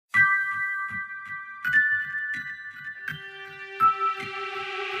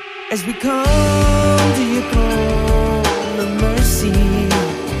as we come to your throne of mercy,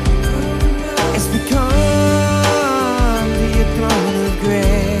 as we come to your throne of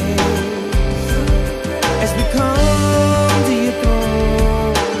grace, as we come to your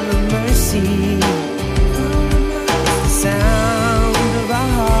throne of mercy, it's the sound of our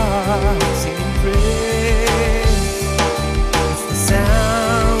hearts singing praise, it's the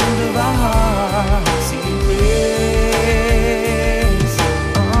sound of our hearts singing praise.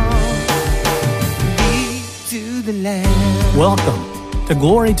 Welcome to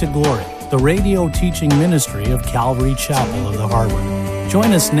Glory, the radio teaching ministry of Calvary Chapel of the Harbor.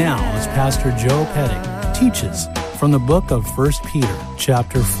 Join us now as Pastor Joe Petting teaches from the book of 1 Peter,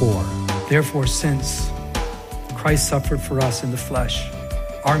 chapter 4. Therefore, since Christ suffered for us in the flesh,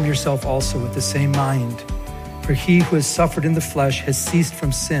 arm yourself also with the same mind. For he who has suffered in the flesh has ceased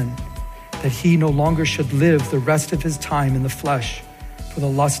from sin, that he no longer should live the rest of his time in the flesh for the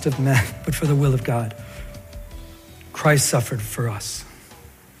lust of men, but for the will of God. Christ suffered for us.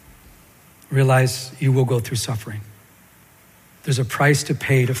 Realize you will go through suffering. There's a price to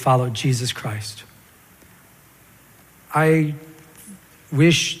pay to follow Jesus Christ. I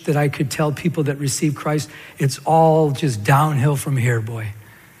wish that I could tell people that receive Christ, it's all just downhill from here, boy.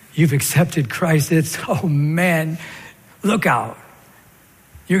 You've accepted Christ. It's, oh man, look out.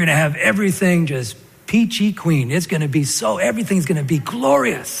 You're going to have everything just peachy queen. It's going to be so, everything's going to be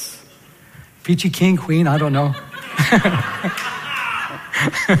glorious. Peachy king, queen, I don't know.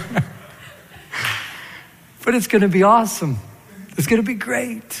 But it's going to be awesome. It's going to be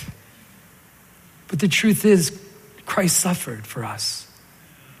great. But the truth is, Christ suffered for us.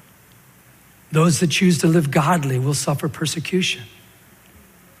 Those that choose to live godly will suffer persecution.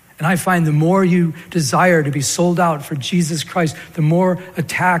 And I find the more you desire to be sold out for Jesus Christ, the more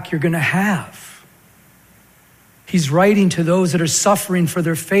attack you're going to have. He's writing to those that are suffering for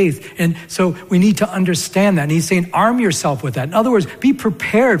their faith. And so we need to understand that. And he's saying, arm yourself with that. In other words, be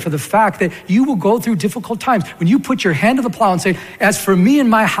prepared for the fact that you will go through difficult times. When you put your hand to the plow and say, as for me and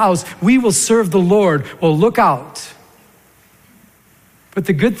my house, we will serve the Lord. Well, look out. But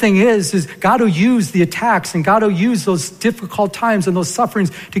the good thing is God will use the attacks and God will use those difficult times and those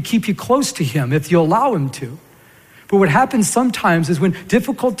sufferings to keep you close to him if you allow him to. But what happens sometimes is when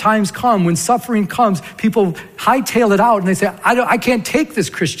difficult times come, when suffering comes, people hightail it out and they say, I can't take this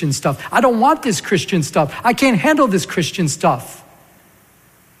Christian stuff. I don't want this Christian stuff. I can't handle this Christian stuff.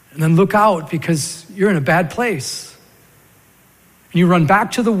 And then look out, because you're in a bad place. And you run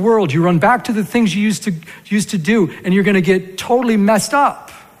back to the world. You run back to the things you used to do, and you're going to get totally messed up.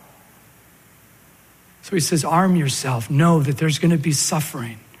 So he says, arm yourself. Know that there's going to be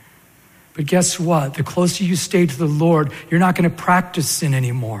suffering. But guess what? The closer you stay to the Lord, you're not going to practice sin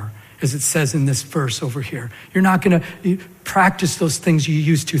anymore, as it says in this verse over here. You're not going to practice those things you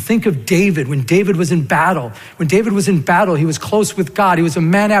used to. Think of David when David was in battle. When David was in battle, he was close with God. He was a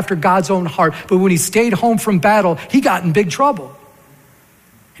man after God's own heart. But when he stayed home from battle, he got in big trouble.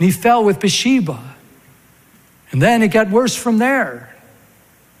 And he fell with Bathsheba. And then it got worse from there.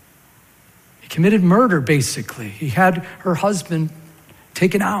 He committed murder, basically. He had her husband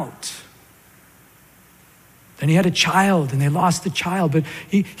taken out. Then he had a child, and they lost the child, but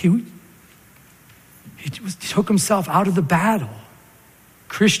he took himself out of the battle.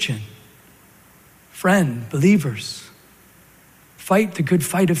 Christian, friend, believers, fight the good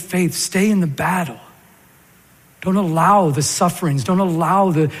fight of faith. Stay in the battle. Don't allow the sufferings, don't allow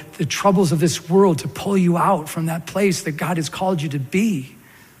the troubles of this world to pull you out from that place that God has called you to be.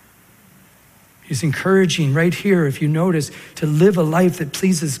 He's encouraging right here, if you notice, to live a life that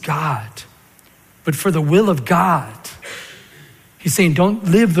pleases God, but for the will of God. He's saying, don't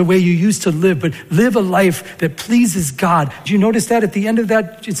live the way you used to live, but live a life that pleases God. Do you notice that at the end of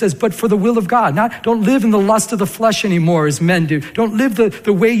that? It says, but for the will of God. Don't live in the lust of the flesh anymore as men do. Don't live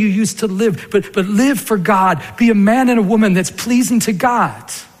the way you used to live, but live for God. Be a man and a woman that's pleasing to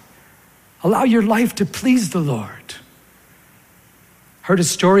God. Allow your life to please the Lord. Heard a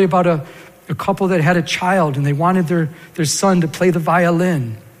story about a couple that had a child, and they wanted their son to play the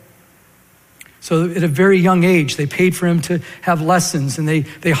violin. So at a very young age, they paid for him to have lessons, and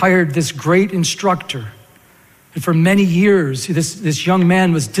they hired this great instructor. And for many years, this young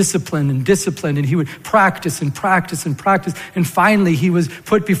man was disciplined, and he would practice and practice and practice. And finally, he was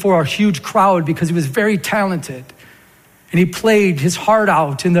put before a huge crowd because he was very talented. And he played his heart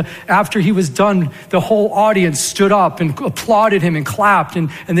out. And after he was done, the whole audience stood up and applauded him and clapped,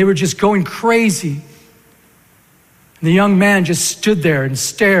 and they were just going crazy. And the young man just stood there and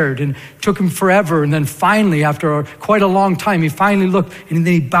stared, and it took him forever. And then finally, after quite a long time, he finally looked, and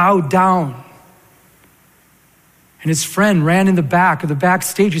then he bowed down. And his friend ran in the back of the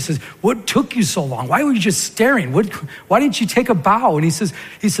backstage. He says, what took you so long? Why were you just staring? Why didn't you take a bow? And he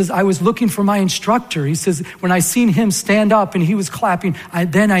says, I was looking for my instructor. He says, when I seen him stand up and he was clapping,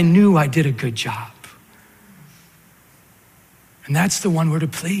 then I knew I did a good job. And that's the one we're to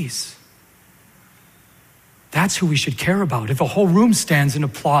please. That's who we should care about. If a whole room stands and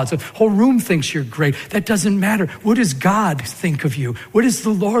applauds, if a whole room thinks you're great, that doesn't matter. What does God think of you? What is the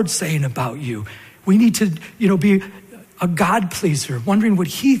Lord saying about you? We need to, be a God pleaser, wondering what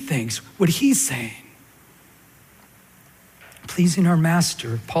he thinks, what he's saying. Pleasing our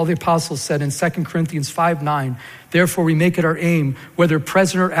master. Paul the Apostle said in 2 Corinthians 5:9, therefore we make it our aim, whether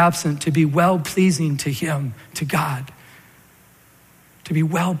present or absent, to be well-pleasing to him, to God. To be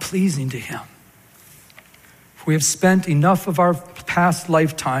well-pleasing to him. For we have spent enough of our past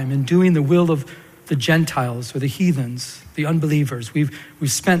lifetime in doing the will of the Gentiles or the heathens, the unbelievers. We've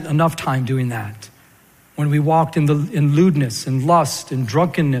spent enough time doing that. When we walked in lewdness and lust and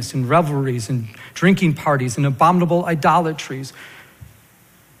drunkenness and revelries and drinking parties and abominable idolatries.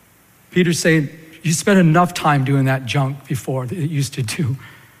 Peter's saying, you spent enough time doing that junk before that you used to do.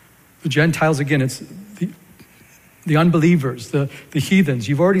 The Gentiles, again, it's the unbelievers, the heathens.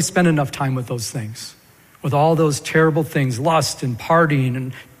 You've already spent enough time with those things, with all those terrible things, lust and partying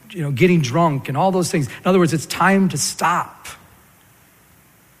and getting drunk and all those things. In other words, it's time to stop.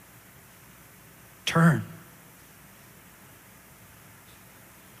 Turn.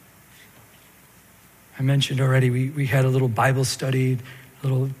 I mentioned already, we had a little Bible study, a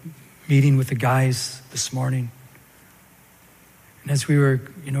little meeting with the guys this morning. And as we were,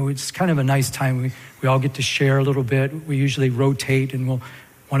 it's kind of a nice time. We all get to share a little bit. We usually rotate and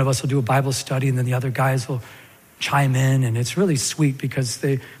one of us will do a Bible study and then the other guys will chime in. And it's really sweet because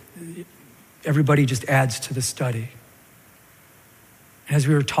everybody just adds to the study. And as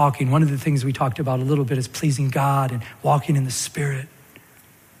we were talking, one of the things we talked about a little bit is pleasing God and walking in the Spirit.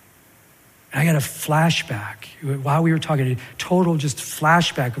 And I got a flashback. While we were talking, a total just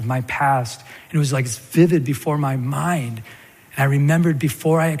flashback of my past. And it was like vivid before my mind. And I remembered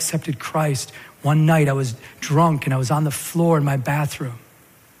before I accepted Christ, one night I was drunk and I was on the floor in my bathroom.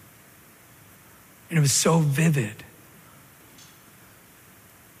 And it was so vivid.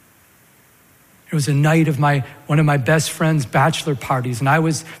 It was a night of one of my best friend's bachelor parties, and I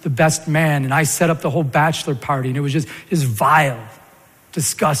was the best man, and I set up the whole bachelor party, and it was just vile,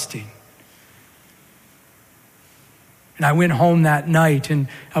 disgusting. And I went home that night, and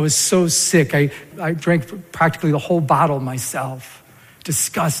I was so sick. I drank practically the whole bottle myself.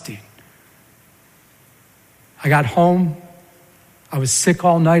 Disgusting. I got home. I was sick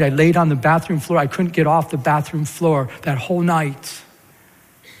all night. I laid on the bathroom floor. I couldn't get off the bathroom floor that whole night.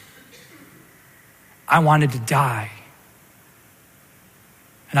 I wanted to die.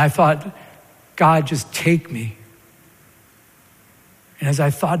 And I thought, God, just take me. And as I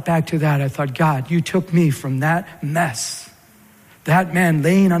thought back to that, I thought, God, you took me from that mess. That man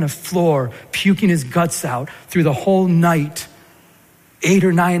laying on a floor, puking his guts out through the whole night, 8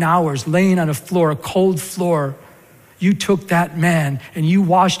 or 9 hours laying on a floor, a cold floor. You took that man and you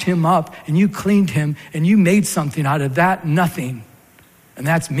washed him up and you cleaned him and you made something out of that nothing. And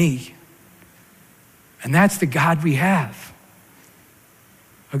that's me. And that's the God we have.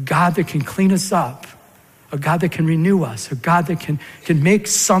 A God that can clean us up. A God that can renew us. A God that can make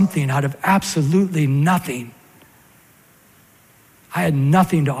something out of absolutely nothing. I had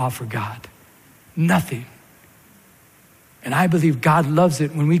nothing to offer God. Nothing. And I believe God loves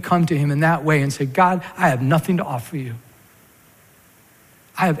it when we come to him in that way and say, God, I have nothing to offer you.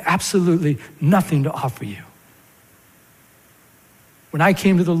 I have absolutely nothing to offer you. When I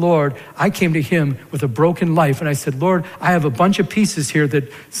came to the Lord, I came to him with a broken life. And I said, Lord, I have a bunch of pieces here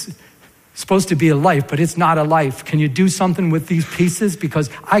that's supposed to be a life, but it's not a life. Can you do something with these pieces? Because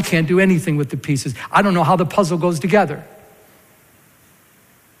I can't do anything with the pieces. I don't know how the puzzle goes together.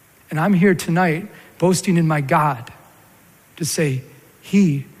 And I'm here tonight boasting in my God to say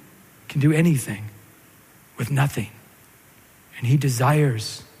he can do anything with nothing. And he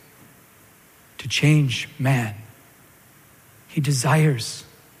desires to change man. He desires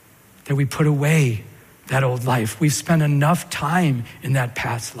that we put away that old life. We've spent enough time in that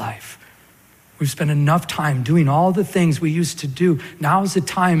past life. We've spent enough time doing all the things we used to do. Now's the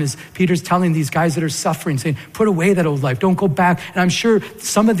time, as Peter's telling these guys that are suffering, saying, put away that old life. Don't go back. And I'm sure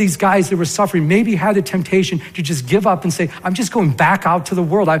some of these guys that were suffering maybe had the temptation to just give up and say, I'm just going back out to the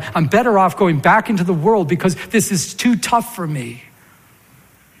world. I'm better off going back into the world because this is too tough for me.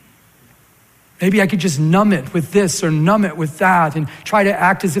 Maybe I could just numb it with this or numb it with that and try to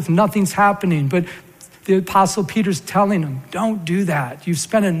act as if nothing's happening. But the Apostle Peter's telling them, don't do that. You've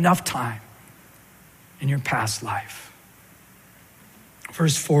spent enough time. in your past life.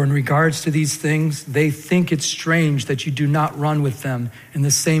 Verse 4, in regards to these things, they think it strange that you do not run with them in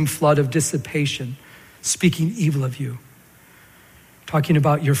the same flood of dissipation, speaking evil of you. Talking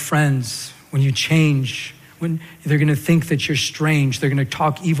about your friends, when you change, when they're going to think that you're strange, they're going to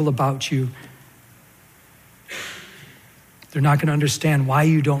talk evil about you. They're not going to understand why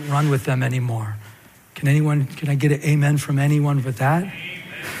you don't run with them anymore. Can I get an amen from anyone with that?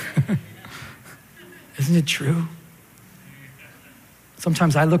 Isn't it true?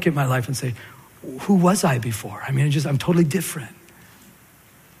 Sometimes I look at my life and say, who was I before? I mean, I'm totally different.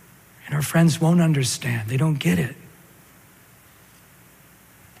 And our friends won't understand. They don't get it.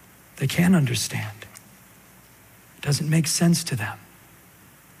 They can't understand. It doesn't make sense to them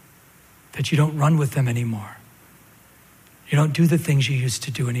that you don't run with them anymore. You don't do the things you used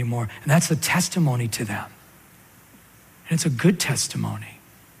to do anymore. And that's a testimony to them. And it's a good testimony.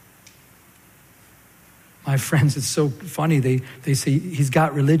 My friends, it's so funny. They say, he's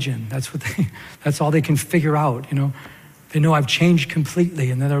got religion. That's all they can figure out, They know I've changed completely.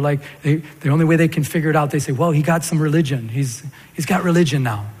 And then they're like, the only way they can figure it out, they say, well, he got some religion. He's got religion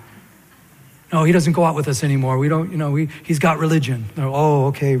now. No, he doesn't go out with us anymore. We don't, he's got religion. Oh,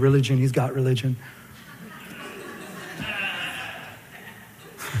 okay, religion, he's got religion.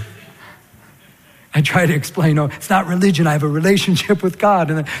 I try to explain, no, it's not religion. I have a relationship with God.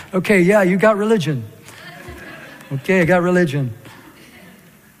 And then, okay, yeah, you got religion. Okay, I got religion.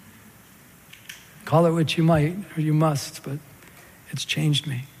 Call it what you might or you must, but it's changed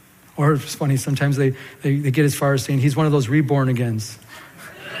me. Or it's funny, sometimes they get as far as saying, he's one of those reborn agains.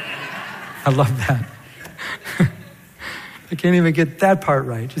 I love that. I can't even get that part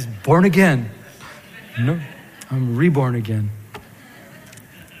right. Just born again. No, I'm reborn again.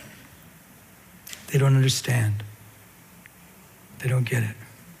 They don't understand. They don't get it.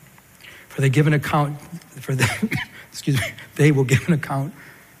 For they give an account, they will give an account.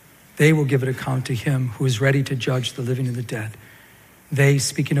 They will give an account to him who is ready to judge the living and the dead. They,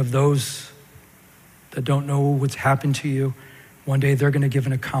 speaking of those that don't know what's happened to you, one day they're going to give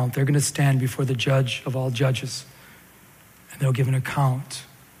an account. They're going to stand before the judge of all judges, and they'll give an account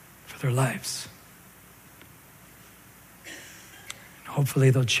for their lives. And hopefully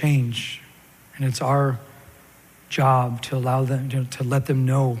they'll change, and it's our job to allow them, to let them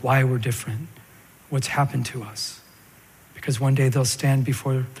know why we're different, what's happened to us. Because one day they'll stand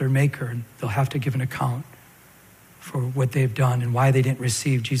before their Maker, and they'll have to give an account for what they've done and why they didn't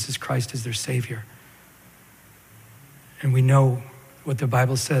receive Jesus Christ as their Savior. And we know what the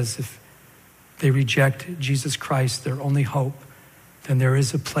Bible says. If they reject Jesus Christ, their only hope, then there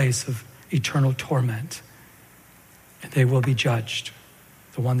is a place of eternal torment. And they will be judged,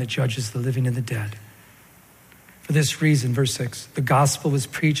 the one that judges the living and the dead. For this reason, verse 6, the gospel was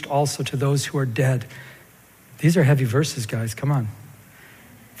preached also to those who are dead. These are heavy verses, guys. Come on.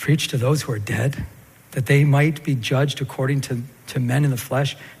 Preach to those who are dead, that they might be judged according to men in the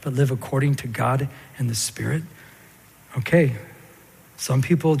flesh, but live according to God in the Spirit. Okay, some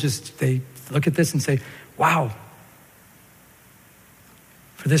people they look at this and say, wow.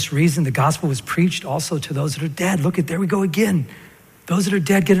 For this reason, the gospel was preached also to those that are dead. There we go again. Those that are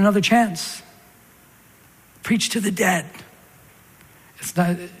dead get another chance. Preach to the dead.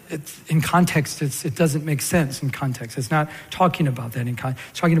 It's in context, it doesn't make sense in context. It's not talking about that in context.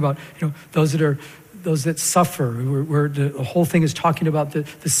 It's talking about, those that suffer, where the whole thing is talking about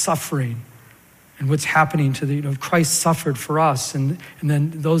the suffering and what's happening to Christ suffered for us, and then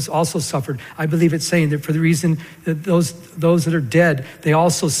those also suffered. I believe it's saying that for the reason that those that are dead, they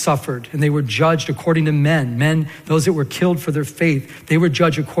also suffered, and they were judged according to men. Men, those that were killed for their faith, they were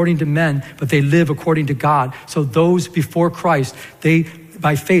judged according to men, but they live according to God. So those before Christ,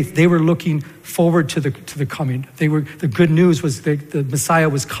 by faith, they were looking forward to the coming. The good news was the Messiah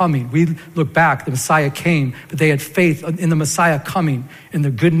was coming. We look back, the Messiah came, but they had faith in the Messiah coming, and the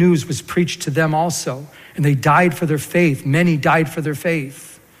good news was preached to them also. And they died for their faith. Many died for their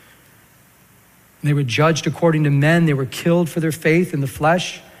faith. And they were judged according to men. They were killed for their faith in the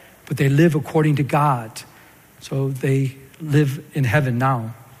flesh, but they live according to God. So they live in heaven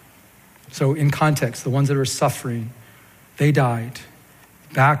now. So in context, the ones that are suffering, they died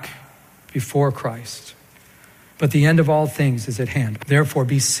back before Christ. But the end of all things is at hand. Therefore,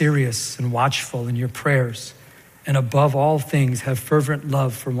 be serious and watchful in your prayers. And above all things, have fervent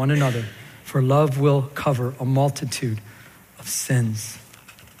love for one another, for love will cover a multitude of sins.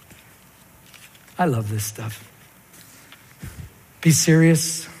 I love this stuff. Be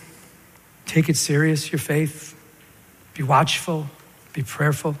serious. Take it serious, your faith. Be watchful. Be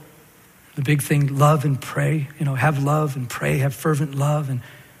prayerful. The big thing, love and pray. Have love and pray. Have fervent love. And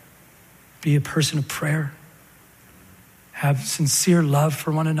Be a person of prayer. Have sincere love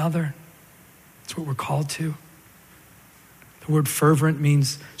for one another. That's what we're called to. The word fervent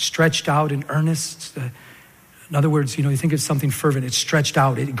means stretched out and earnest. In other words, you think of something fervent, it's stretched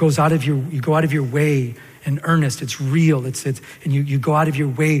out. It goes out of you go out of your way in earnest. It's real. And you go out of your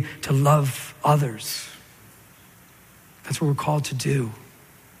way to love others. That's what we're called to do.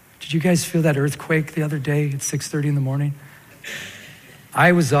 Did you guys feel that earthquake the other day at 6:30 in the morning?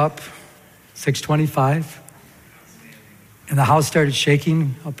 I was up 6:25, and the house started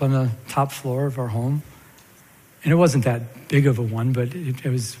shaking up on the top floor of our home. And it wasn't that big of a one, but it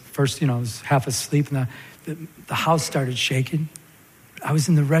was first, I was half asleep, and the house started shaking. I was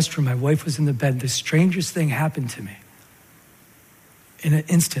in the restroom. My wife was in the bed. The strangest thing happened to me in an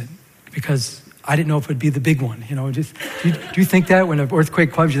instant, because I didn't know if it would be the big one. Do you think that when an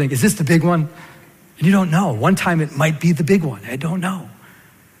earthquake comes, you think, is this the big one? And you don't know. One time it might be the big one. I don't know.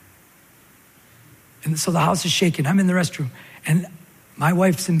 And so the house is shaking. I'm in the restroom, and my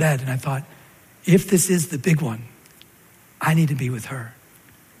wife's in bed, and I thought, if this is the big one, I need to be with her.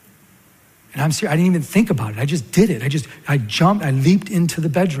 And I'm serious. I didn't even think about it. I just did it. I jumped. I leaped into the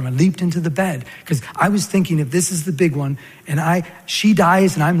bedroom. I leaped into the bed because I was thinking, if this is the big one, and she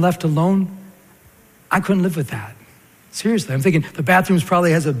dies and I'm left alone, I couldn't live with that. Seriously, I'm thinking the bathroom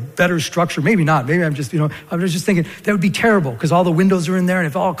probably has a better structure. Maybe not. Maybe I'm just, I was just thinking that would be terrible because all the windows are in there, and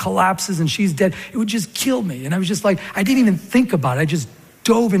if it all collapses and she's dead, it would just kill me. And I was just like, I didn't even think about it. I just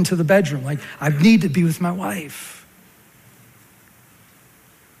dove into the bedroom. Like, I need to be with my wife.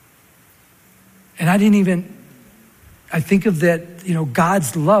 And I think of that,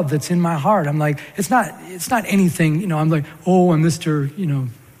 God's love that's in my heart. I'm like, it's not anything, I'm like, oh, I'm Mr.,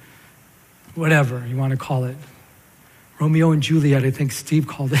 whatever you want to call it. Romeo and Juliet, I think Steve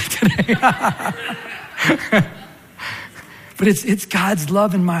called it today. But it's God's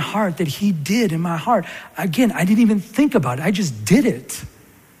love in my heart that he did in my heart. Again, I didn't even think about it. I just did it.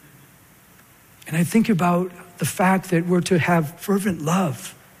 And I think about the fact that we're to have fervent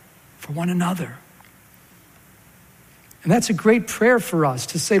love for one another. And that's a great prayer for us,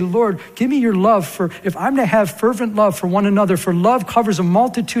 to say, Lord, give me your love if I'm to have fervent love for one another, for love covers a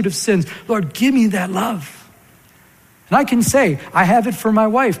multitude of sins. Lord, give me that love. And I can say, I have it for my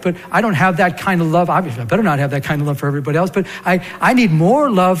wife, but I don't have that kind of love. Obviously, I better not have that kind of love for everybody else, but I need more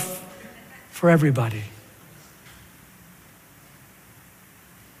love for everybody.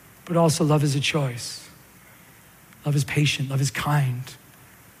 But also, love is a choice. Love is patient. Love is kind.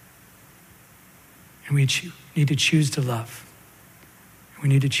 And we need to choose to love. We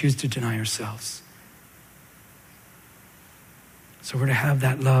need to choose to deny ourselves. So we're to have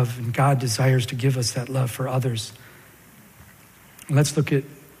that love, and God desires to give us that love for others. And let's look at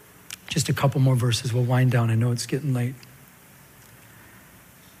just a couple more verses. We'll wind down. I know it's getting late.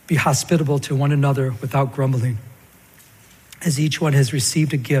 Be hospitable to one another without grumbling. As each one has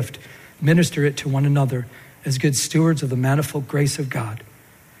received a gift, minister it to one another as good stewards of the manifold grace of God.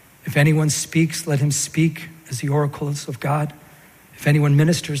 If anyone speaks, let him speak as the oracles of God. If anyone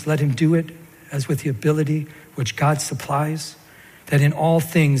ministers, let him do it as with the ability which God supplies, that in all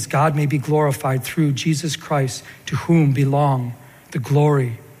things God may be glorified through Jesus Christ, to whom belong the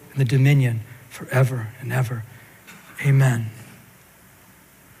glory and the dominion forever and ever. Amen.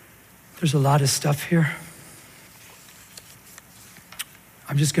 There's a lot of stuff here.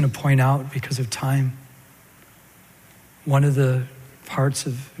 I'm just going to point out, because of time, one of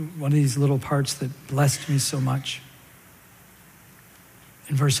these little parts that blessed me so much.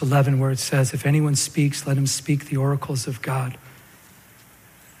 In verse 11, where it says, if anyone speaks, let him speak the oracles of God.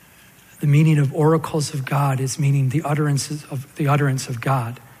 The meaning of oracles of God is meaning the utterance of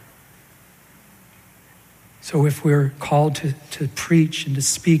God. So if we're called to preach and to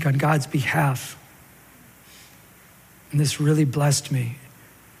speak on God's behalf, and this really blessed me,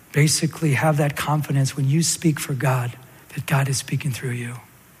 basically have that confidence when you speak for God, that God is speaking through you.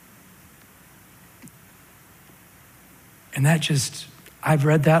 And I've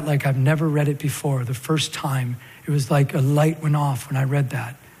read that like I've never read it before. The first time, it was like a light went off when I read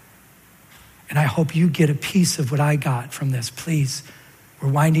that. And I hope you get a piece of what I got from this. Please,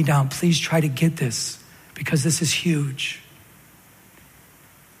 we're winding down. Please try to get this, because this is huge.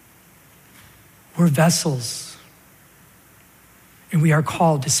 We're vessels. And we are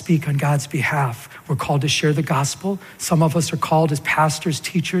called to speak on God's behalf. We're called to share the gospel. Some of us are called as pastors,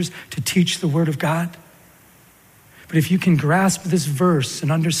 teachers, to teach the word of God. But if you can grasp this verse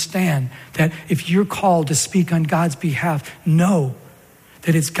and understand that if you're called to speak on God's behalf, know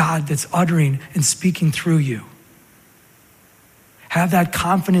that it's God that's uttering and speaking through you. Have that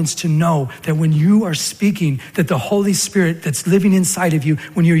confidence to know that when you are speaking, that the Holy Spirit that's living inside of you,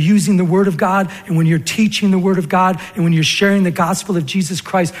 when you're using the Word of God and when you're teaching the Word of God and when you're sharing the gospel of Jesus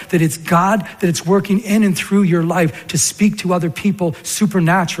Christ, that it's God, that it's working in and through your life to speak to other people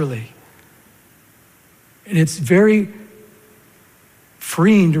supernaturally. And it's very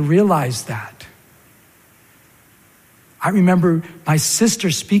freeing to realize that. I remember my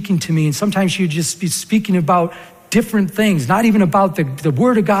sister speaking to me, and sometimes she would just be speaking about different things, not even about the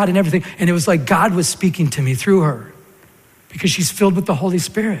Word of God and everything. And it was like God was speaking to me through her because she's filled with the Holy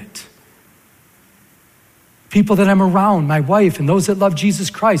Spirit. People that I'm around, my wife and those that love Jesus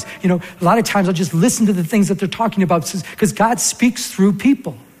Christ, a lot of times I'll just listen to the things that they're talking about because God speaks through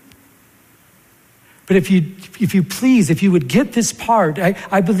people. But if you would get this part,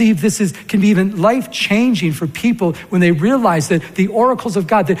 I believe this can be even life-changing for people when they realize that the oracles of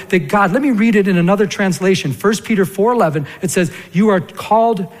God, that God, let me read it in another translation. 1 Peter 4:11, it says, you are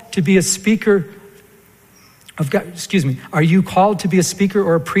called to be a speaker of God. Are you called to be a speaker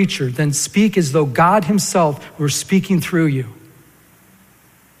or a preacher? Then speak as though God himself were speaking through you.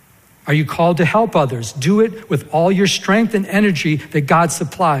 Are you called to help others? Do it with all your strength and energy that God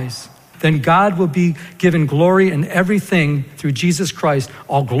supplies. Then God will be given glory in everything through Jesus Christ.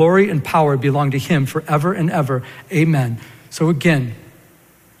 All glory and power belong to him forever and ever. Amen. So again,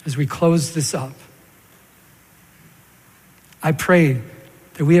 as we close this up, I pray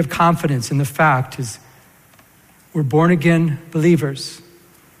that we have confidence in the fact is we're born again believers.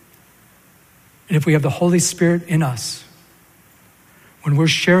 And if we have the Holy Spirit in us, when we're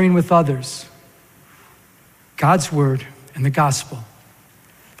sharing with others God's word and the gospel,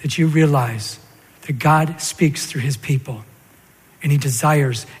 that you realize that God speaks through his people and he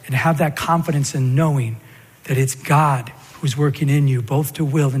desires and have that confidence in knowing that it's God who's working in you both to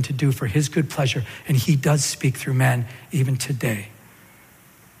will and to do for his good pleasure. And he does speak through men even today.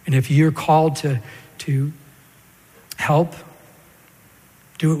 And if you're called to help,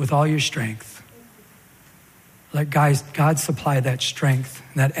 do it with all your strength. Let God supply that strength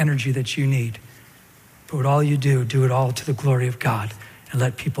and that energy that you need. But with all you do it all to the glory of God. And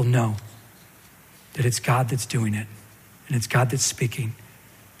let people know that it's God that's doing it. And it's God that's speaking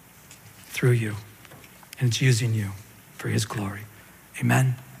through you. And it's using you for his glory.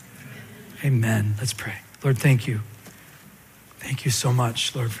 Amen? Amen. Let's pray. Lord, thank you. Thank you so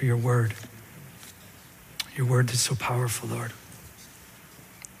much, Lord, for your word. Your word that's so powerful, Lord.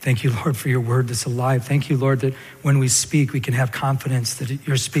 Thank you, Lord, for your word that's alive. Thank you, Lord, that when we speak, we can have confidence that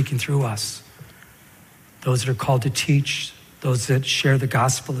you're speaking through us. Those that are called to teach, those that share the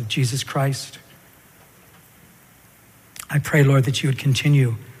gospel of Jesus Christ. I pray, Lord, that you would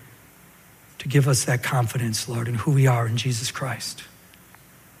continue to give us that confidence, Lord, in who we are in Jesus Christ.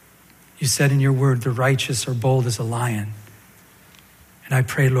 You said in your word, the righteous are bold as a lion. And I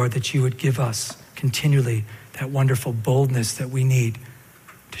pray, Lord, that you would give us continually that wonderful boldness that we need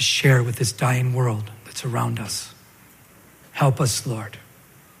to share with this dying world that's around us. Help us, Lord,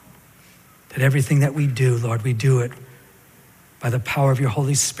 that everything that we do, Lord, we do it by the power of your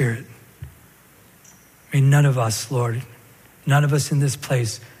Holy Spirit. May none of us, Lord, none of us in this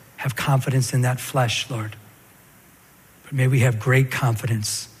place have confidence in that flesh, Lord. But may we have great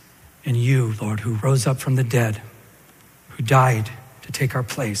confidence in you, Lord, who rose up from the dead, who died to take our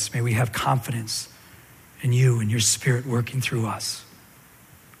place. May we have confidence in you and your Spirit working through us.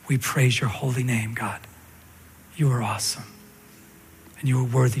 We praise your holy name, God. You are awesome, and you are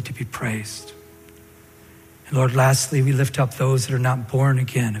worthy to be praised. And Lord, lastly, we lift up those that are not born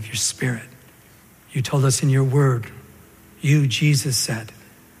again of your Spirit. You told us in your word, you, Jesus, said,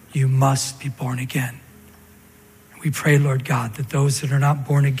 you must be born again. And we pray, Lord God, that those that are not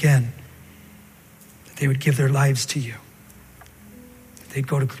born again, that they would give their lives to you. That they'd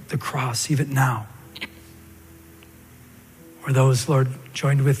go to the cross even now. Or those, Lord,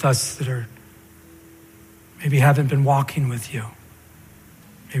 joined with us that are maybe haven't been walking with you.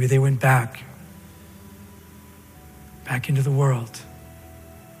 Maybe they went back into the world.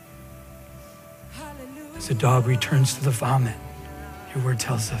 As a dog returns to the vomit, your word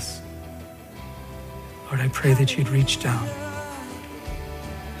tells us. Lord, I pray that you'd reach down.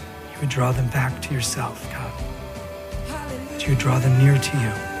 You would draw them back to yourself, God. That you would draw them near to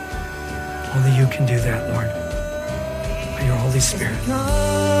you. Only you can do that, Lord, by your Holy Spirit.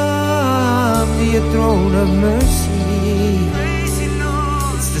 Come to your throne of mercy.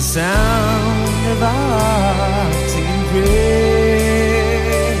 It's the sound of our singing praise.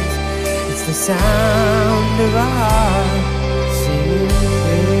 It's the sound of our singing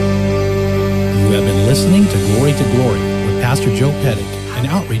praise. You have been listening to Glory with Pastor Joe Pettit, an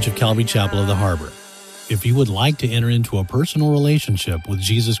outreach of Calvary Chapel of the Harbor. If you would like to enter into a personal relationship with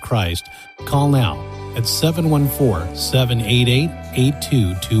Jesus Christ, call now at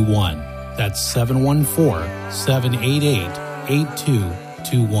 714-788-8221. That's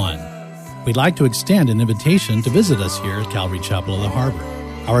 714-788-8221. We'd like to extend an invitation to visit us here at Calvary Chapel of the Harbor.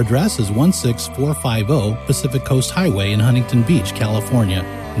 Our address is 16450 Pacific Coast Highway in Huntington Beach, California,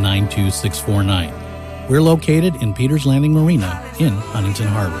 92649. We're located in Peters Landing Marina in Huntington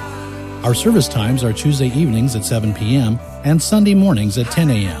Harbor. Our service times are Tuesday evenings at 7 p.m. and Sunday mornings at 10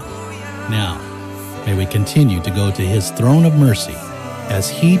 a.m. Now, may we continue to go to His throne of mercy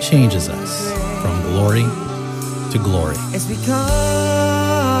as He changes us from glory to glory. As we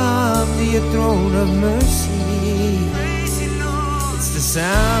come to your throne of mercy, it's the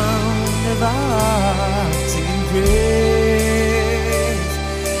sound of our singing praise.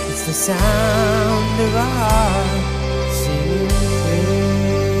 It's the sound of our